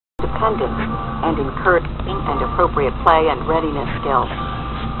independence and encouraging and appropriate play and readiness skills.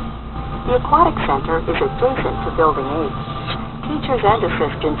 The Aquatic Center is adjacent to Building 8. Teachers and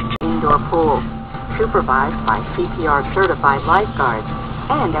assistants indoor pool, supervised by CPR-certified lifeguards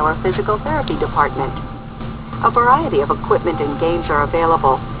and our physical therapy department. A variety of equipment and games are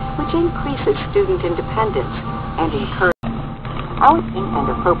available, which increases student independence and encourages and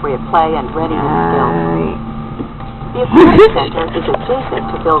appropriate play and readiness skills. The Aquatic Center is adjacent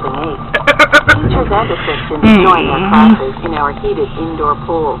to Building 8. Teachers and assistants join their classes in our heated indoor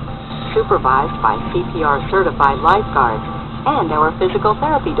pool, supervised by CPR-certified lifeguards and our physical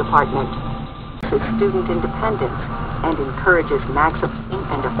therapy department. This is student independence and encourages maximum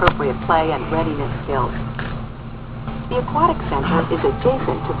and appropriate play and readiness skills. The Aquatic Center is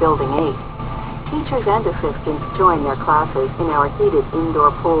adjacent to Building 8. Teachers and assistants join their classes in our heated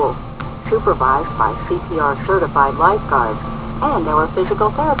indoor pool, supervised by CPR-certified lifeguards and our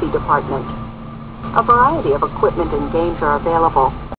physical therapy department. A variety of equipment and games are available,